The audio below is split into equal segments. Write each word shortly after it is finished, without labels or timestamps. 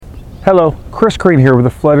Hello, Chris Green here with the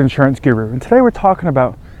Flood Insurance Guru, and today we're talking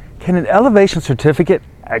about, can an elevation certificate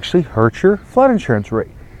actually hurt your flood insurance rate?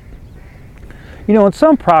 You know, in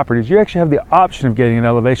some properties you actually have the option of getting an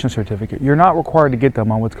elevation certificate. You're not required to get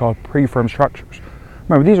them on what's called pre-firm structures.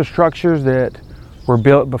 Remember, these are structures that were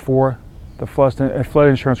built before the flood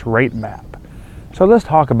insurance rate map. So let's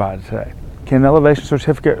talk about it today. Can an elevation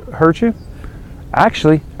certificate hurt you?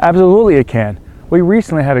 Actually, absolutely it can. We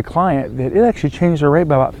recently had a client that it actually changed their rate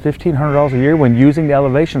by about $1,500 a year when using the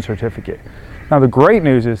elevation certificate. Now the great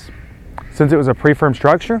news is, since it was a pre-firm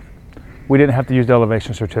structure, we didn't have to use the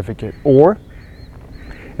elevation certificate. Or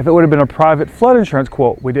if it would have been a private flood insurance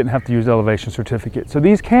quote, we didn't have to use the elevation certificate. So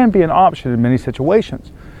these can be an option in many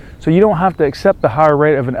situations. So you don't have to accept the higher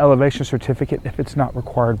rate of an elevation certificate if it's not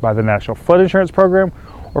required by the National Flood Insurance Program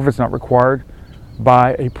or if it's not required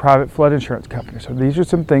by a private flood insurance company. So these are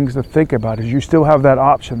some things to think about, as you still have that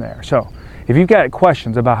option there. So if you've got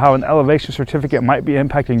questions about how an elevation certificate might be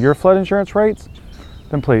impacting your flood insurance rates,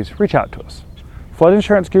 then please reach out to us.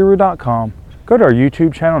 floodinsuranceguru.com. Go to our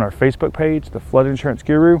YouTube channel and our Facebook page, The Flood Insurance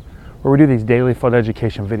Guru, where we do these daily flood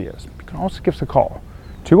education videos. You can also give us a call,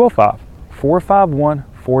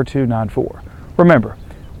 205-451-4294. Remember,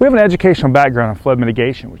 we have an educational background in flood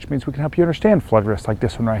mitigation, which means we can help you understand flood risks like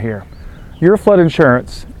this one right here. Your flood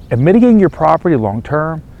insurance and mitigating your property long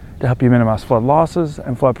term to help you minimize flood losses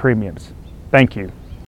and flood premiums. Thank you.